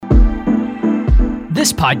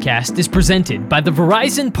This podcast is presented by the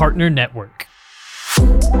Verizon Partner Network.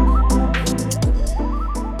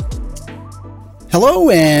 Hello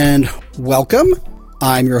and welcome.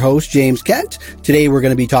 I'm your host, James Kent. Today we're going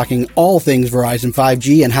to be talking all things Verizon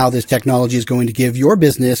 5G and how this technology is going to give your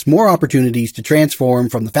business more opportunities to transform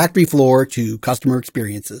from the factory floor to customer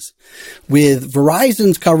experiences. With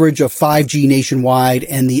Verizon's coverage of 5G nationwide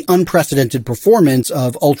and the unprecedented performance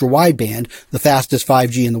of UltraWideband, the fastest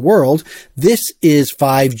 5G in the world, this is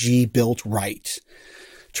 5G built right.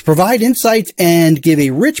 To provide insights and give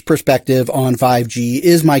a rich perspective on 5G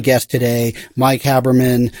is my guest today, Mike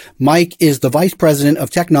Haberman. Mike is the Vice President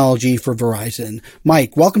of Technology for Verizon.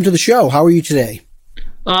 Mike, welcome to the show. How are you today?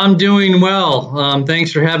 I'm doing well.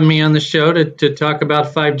 Thanks for having me on the show to talk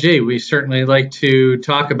about 5G. We certainly like to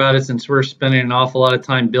talk about it since we're spending an awful lot of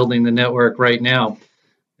time building the network right now,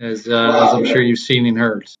 as I'm sure you've seen and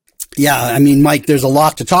heard. Yeah, I mean, Mike, there's a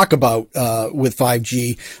lot to talk about with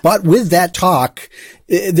 5G, but with that talk,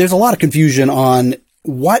 there's a lot of confusion on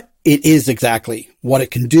what it is exactly, what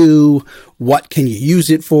it can do, what can you use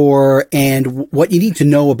it for, and what you need to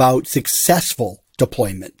know about successful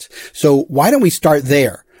deployment. So why don't we start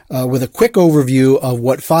there with a quick overview of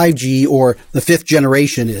what 5G or the fifth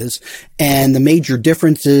generation is and the major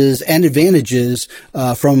differences and advantages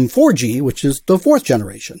from 4G, which is the fourth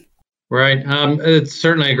generation. Right. It's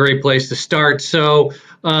certainly a great place to start. So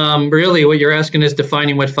really what you're asking is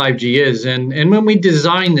defining what 5G is. And when we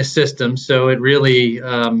design the system, so it really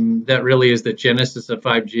that really is the genesis of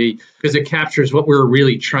 5G because it captures what we're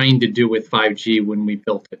really trying to do with 5G when we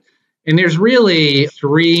built it. And there's really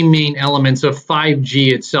three main elements of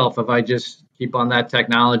 5G itself, if I just keep on that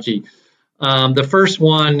technology. The first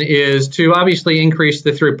one is to obviously increase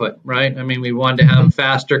the throughput, right? I mean, we want to have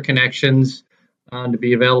faster connections to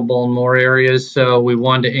be available in more areas. So we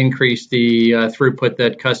want to increase the throughput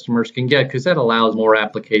that customers can get because that allows more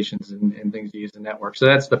applications and things to use the network. So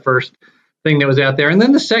that's the first thing that was out there. And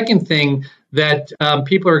then the second thing that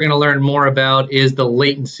people are going to learn more about is the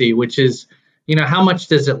latency, which is, how much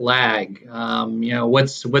does it lag?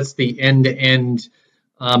 What's the end-to-end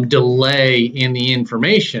delay in the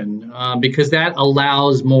information? Because that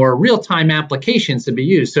allows more real-time applications to be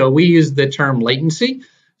used. So we use the term latency.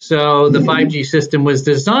 So the 5G system was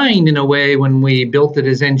designed in a way when we built it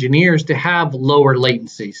as engineers to have lower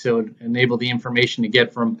latency. So it enabled the information to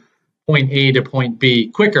get from point A to point B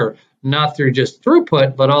quicker, not through just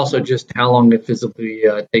throughput, but also just how long it physically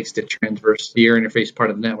takes to traverse the air interface part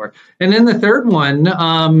of the network. And then the third one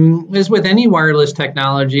is with any wireless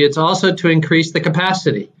technology, it's also to increase the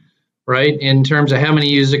capacity, right? In terms of how many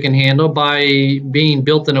users can handle by being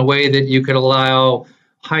built in a way that you could allow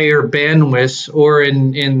higher bandwidths, or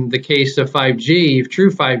in the case of 5G,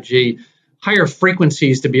 true 5G, higher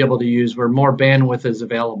frequencies to be able to use where more bandwidth is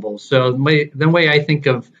available. So the way I think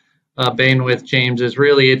of bandwidth, James, is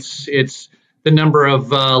really it's the number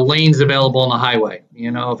of lanes available on the highway.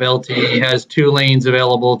 If LTE has 2 lanes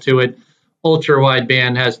available to it,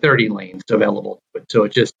 UltraWideband has 30 lanes available to it. So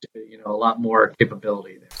it just a lot more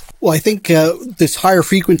capability there. Well, I think this higher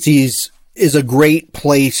frequencies is a great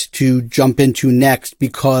place to jump into next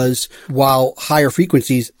because while higher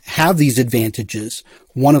frequencies have these advantages,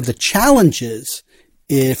 one of the challenges,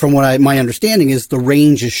 from what my understanding is, the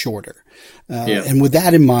range is shorter. And with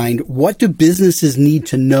that in mind, what do businesses need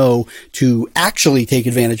to know to actually take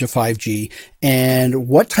advantage of 5G? And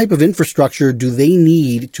what type of infrastructure do they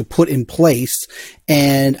need to put in place?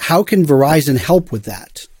 And how can Verizon help with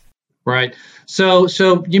that? Right. So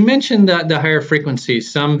you mentioned the higher frequencies.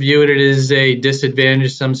 Some view it as a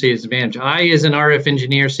disadvantage. Some see it as an advantage. I, as an RF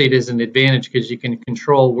engineer, see it as an advantage because you can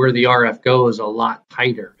control where the RF goes a lot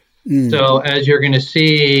tighter. So as you're going to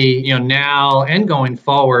see, now and going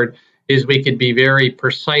forward, is we could be very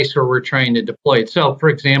precise where we're trying to deploy it. So, for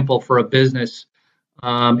example, for a business,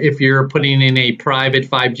 if you're putting in a private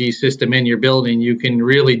 5G system in your building, you can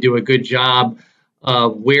really do a good job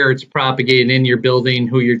where it's propagated in your building,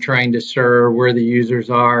 who you're trying to serve, where the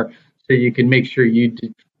users are, so you can make sure you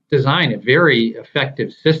design a very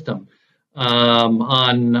effective system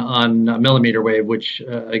on a millimeter wave, which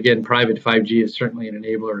again, private 5G is certainly an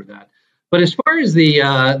enabler of that. But as far as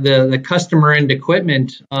the customer end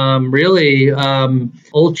equipment, really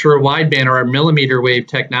UltraWideband or our millimeter wave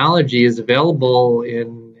technology is available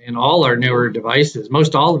in all our newer devices,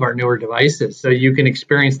 most all of our newer devices. So you can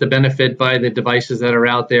experience the benefit by the devices that are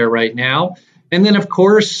out there right now. And then, of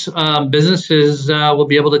course, businesses will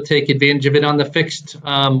be able to take advantage of it on the fixed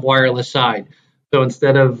wireless side. So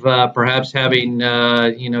instead of perhaps having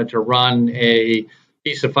to run a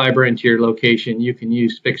piece of fiber into your location, you can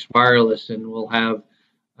use fixed wireless, and we'll have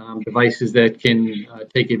devices that can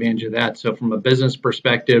take advantage of that. So from a business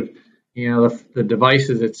perspective, the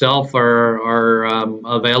devices itself are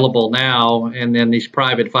available now, and then these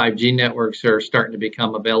private 5G networks are starting to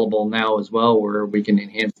become available now as well, where we can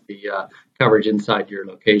enhance the coverage inside your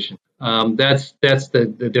location. That's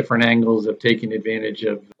the different angles of taking advantage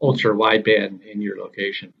of ultra wideband in your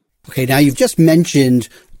location. Okay, now you've just mentioned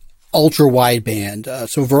ultra wideband.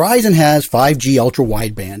 So Verizon has 5G ultra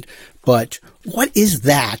wideband, but what is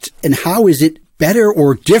that, and how is it better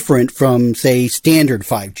or different from, say, standard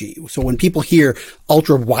 5G? So when people hear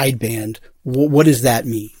ultra wideband, what does that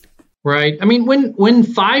mean? Right. I mean, when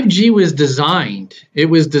 5G was designed, it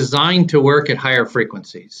was designed to work at higher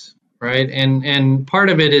frequencies, right? And part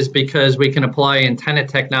of it is because we can apply antenna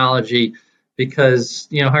technology, because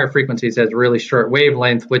higher frequencies has really short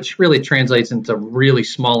wavelength, which really translates into really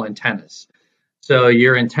small antennas. So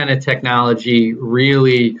your antenna technology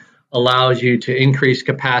really allows you to increase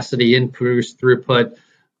capacity, increase throughput,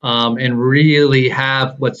 and really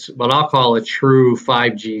have what I'll call a true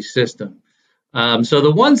 5G system. So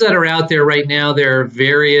the ones that are out there right now, there are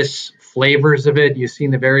various flavors of it. You've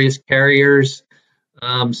seen the various carriers.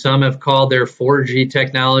 Some have called their 4G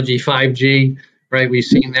technology 5G, right? We've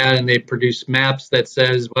seen that, and they produce maps that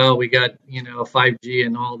says, well, we got 5G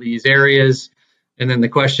in all these areas. And then the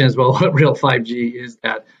question is, well, what real 5G is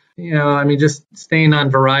that? Just staying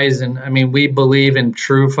on Verizon, we believe in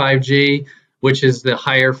true 5G, which is the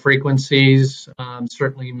higher frequencies,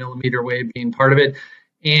 certainly millimeter wave being part of it.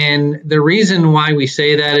 And the reason why we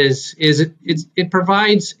say that is it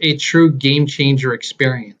provides a true game changer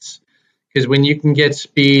experience. Because when you can get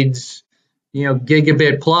speeds,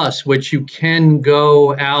 gigabit plus, which you can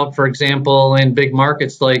go out, for example, in big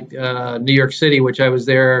markets like New York City, which I was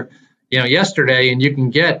there, yesterday, and you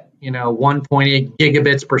can get, 1.8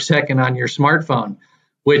 gigabits per second on your smartphone,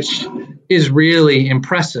 which is really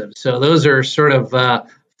impressive. So those are sort of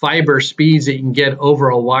fiber speeds that you can get over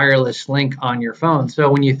a wireless link on your phone.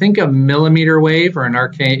 So when you think of millimeter wave, or in our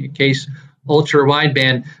case, ultra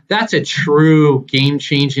wideband, that's a true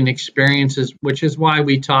game-changing experience, which is why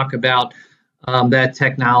we talk about that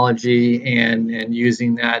technology and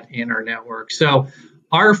using that in our network. So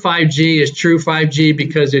our 5G is true 5G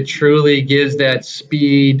because it truly gives that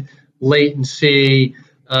speed, latency,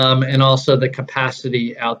 and also the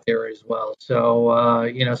capacity out there as well.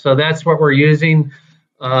 So so that's what we're using.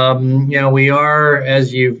 We are,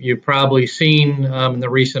 as you've probably seen in the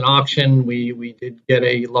recent auction, we did get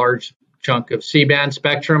a large chunk of C-band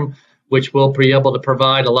spectrum, which will be able to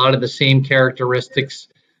provide a lot of the same characteristics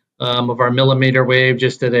of our millimeter wave,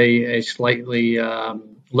 just at a slightly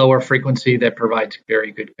lower frequency that provides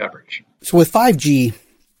very good coverage. So with 5G,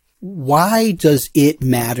 why does it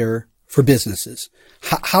matter for businesses?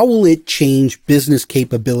 How will it change business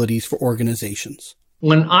capabilities for organizations?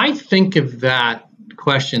 When I think of that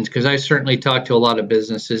questions, because I certainly talk to a lot of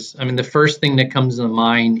businesses, the first thing that comes to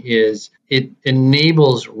mind is it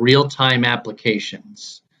enables real-time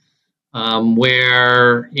applications.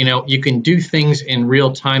 Where you can do things in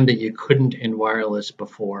real time that you couldn't in wireless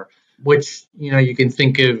before, which you can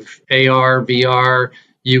think of AR, VR.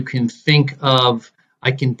 You can think of,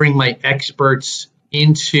 I can bring my experts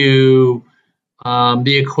into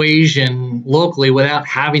the equation locally without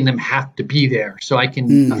having them have to be there, so I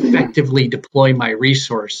can effectively deploy my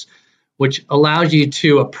resource, which allows you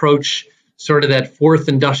to approach sort of that fourth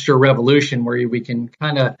industrial revolution, where we can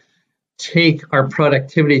kind of take our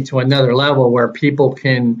productivity to another level, where people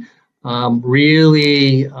can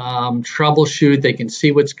really troubleshoot. They can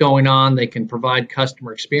see what's going on. They can provide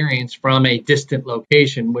customer experience from a distant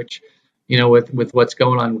location, which, with what's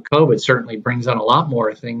going on with COVID, certainly brings on a lot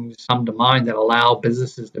more things come to mind that allow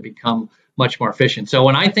businesses to become much more efficient. So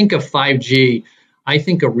when I think of 5G, I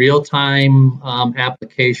think of real-time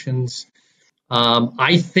applications.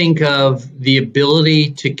 I think of the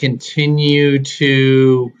ability to continue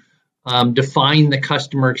to define the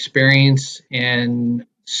customer experience and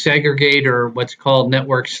segregate, or what's called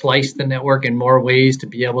network slice the network in more ways, to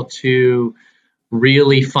be able to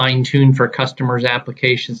really fine tune for customers'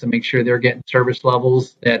 applications to make sure they're getting service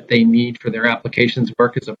levels that they need for their applications to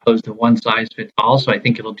work, as opposed to one size fits all. So I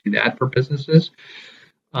think it'll do that for businesses.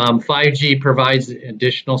 5G provides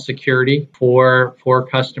additional security for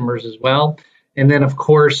customers as well. And then, of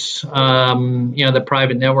course, the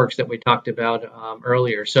private networks that we talked about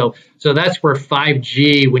earlier. So that's where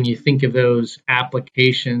 5G, when you think of those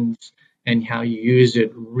applications and how you use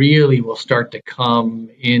it, really will start to come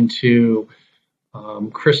into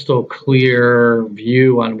crystal clear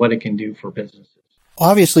view on what it can do for businesses.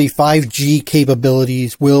 Obviously, 5G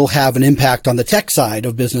capabilities will have an impact on the tech side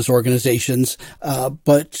of business organizations,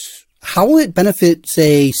 but How will it benefit,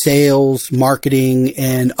 say, sales, marketing,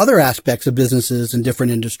 and other aspects of businesses in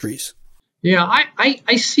different industries? Yeah,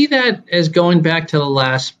 I see that as going back to the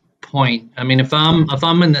last point. I mean, if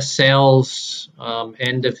I'm in the sales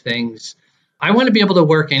end of things, I want to be able to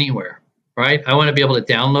work anywhere, right? I want to be able to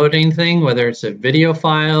download anything, whether it's a video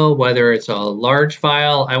file, whether it's a large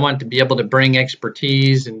file. I want to be able to bring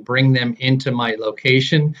expertise and bring them into my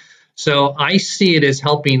location. So I see it as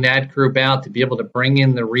helping that group out to be able to bring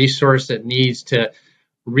in the resource that needs to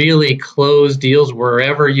really close deals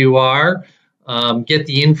wherever you are, get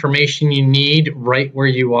the information you need right where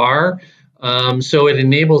you are. So it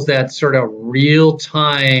enables that sort of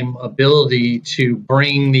real-time ability to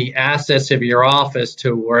bring the assets of your office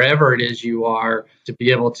to wherever it is you are to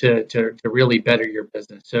be able to really better your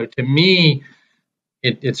business. So to me,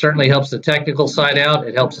 it certainly helps the technical side out.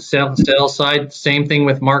 It helps the sales side. Same thing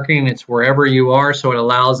with marketing. It's wherever you are. So it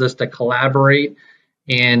allows us to collaborate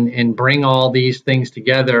and bring all these things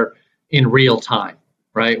together in real time,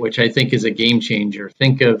 right? Which I think is a game changer.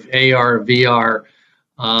 Think of AR, VR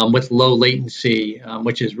with low latency,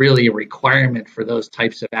 which is really a requirement for those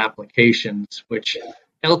types of applications, which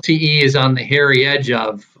LTE is on the hairy edge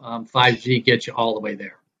of. 5G gets you all the way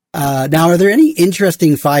there. Now, are there any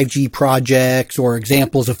interesting 5G projects or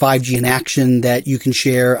examples of 5G in action that you can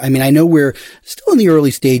share? I mean, I know we're still in the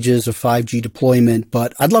early stages of 5G deployment,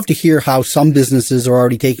 but I'd love to hear how some businesses are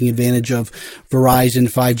already taking advantage of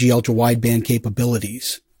Verizon 5G ultra-wideband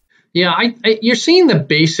capabilities. Yeah, you're seeing the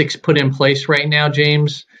basics put in place right now,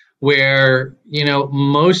 James, where,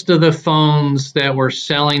 most of the phones that we're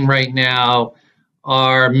selling right now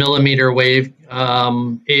are millimeter wave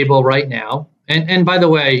able right now. And by the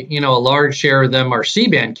way, a large share of them are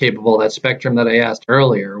C-band capable, that spectrum that I asked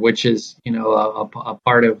earlier, which is, a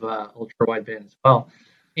part of ultra-wideband as well.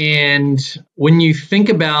 And when you think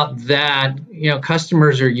about that,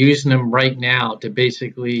 customers are using them right now to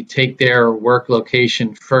basically take their work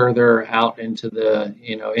location further out into the,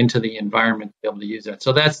 into the environment to be able to use that.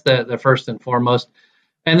 So that's the first and foremost.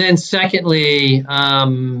 And then secondly,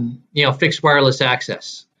 fixed wireless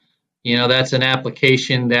access. That's an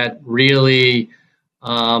application that really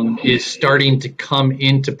is starting to come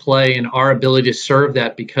into play, and our ability to serve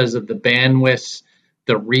that because of the bandwidth,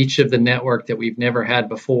 the reach of the network that we've never had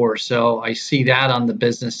before. So I see that on the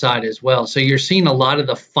business side as well. So you're seeing a lot of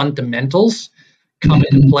the fundamentals come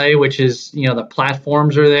into play, which is, the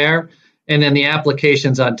platforms are there. And then the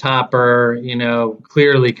applications on top are,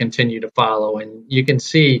 clearly continue to follow. And you can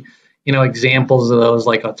see, examples of those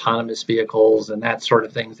like autonomous vehicles and that sort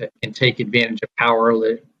of things that can take advantage of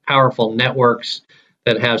powerful networks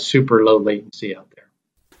that have super low latency out there.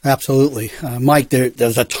 Absolutely. Mike,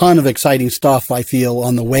 there's a ton of exciting stuff, I feel,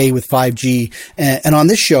 on the way with 5G. And on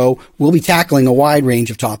this show, we'll be tackling a wide range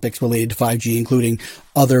of topics related to 5G, including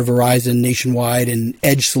other Verizon nationwide and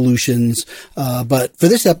edge solutions. But for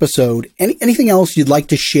this episode, anything else you'd like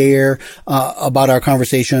to share about our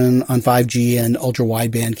conversation on 5G and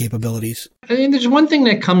ultra-wideband capabilities? I mean, there's one thing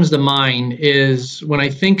that comes to mind is when I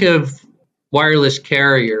think of wireless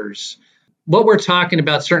carriers, what we're talking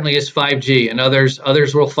about certainly is 5G, and others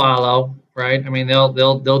will follow, right? I mean,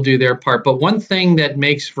 they'll do their part. But one thing that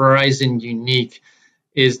makes Verizon unique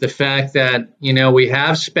is the fact that, we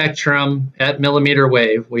have spectrum at millimeter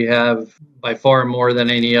wave. We have by far more than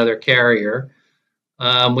any other carrier.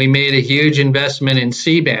 We made a huge investment in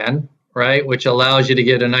C-band, right, which allows you to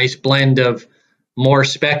get a nice blend of more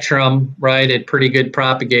spectrum, right, at pretty good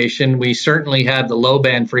propagation. We certainly have the low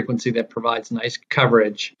band frequency that provides nice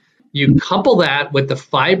coverage. You couple that with the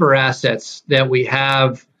fiber assets that we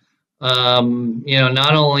have,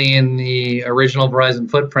 not only in the original Verizon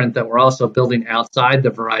footprint, that we're also building outside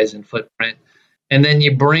the Verizon footprint. And then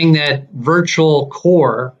you bring that virtual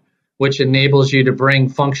core, which enables you to bring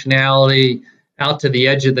functionality out to the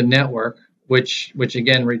edge of the network, which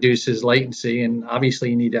again reduces latency. And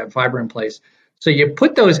obviously you need to have fiber in place. So you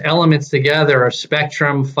put those elements together of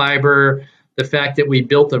spectrum, fiber, the fact that we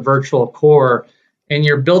built a virtual core, and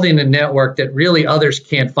you're building a network that really others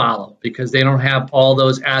can't follow because they don't have all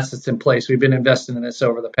those assets in place. We've been investing in this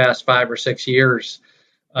over the past 5 or 6 years,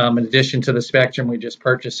 in addition to the spectrum we just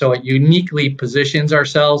purchased. So it uniquely positions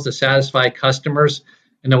ourselves to satisfy customers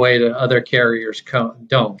in a way that other carriers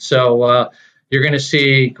don't. So you're going to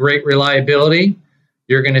see great reliability.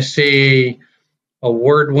 You're going to see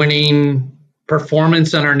award-winning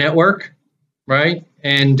performance on our network, right?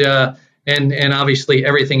 And obviously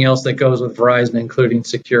everything else that goes with Verizon, including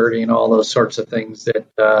security and all those sorts of things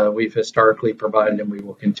that we've historically provided and we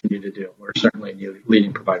will continue to do. We're certainly a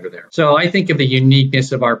leading provider there. So I think of the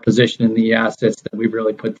uniqueness of our position in the assets that we've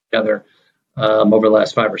really put together over the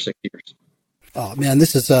last 5 or 6 years. Oh man,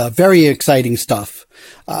 this is very exciting stuff.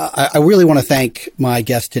 I really want to thank my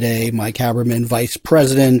guest today, Mike Haberman, Vice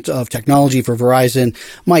President of Technology for Verizon.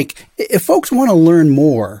 Mike, if folks want to learn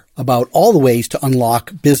more about all the ways to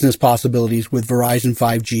unlock business possibilities with Verizon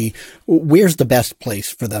 5G, where's the best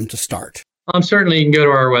place for them to start? Certainly, you can go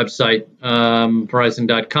to our website,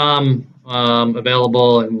 Verizon.com,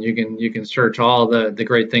 available, and you can search all the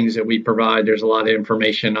great things that we provide. There's a lot of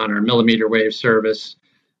information on our millimeter wave service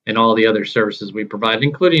and all the other services we provide,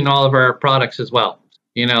 including all of our products as well.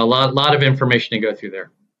 A lot of information to go through there.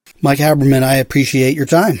 Mike Haberman, I appreciate your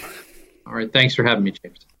time. All right. Thanks for having me,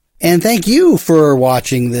 James. And thank you for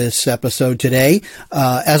watching this episode today.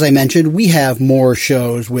 As I mentioned, we have more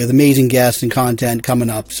shows with amazing guests and content coming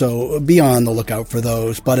up, so be on the lookout for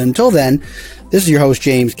those. But until then, this is your host,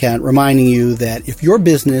 James Kent, reminding you that if your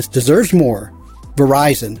business deserves more,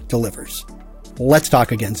 Verizon delivers. Let's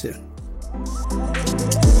talk again soon.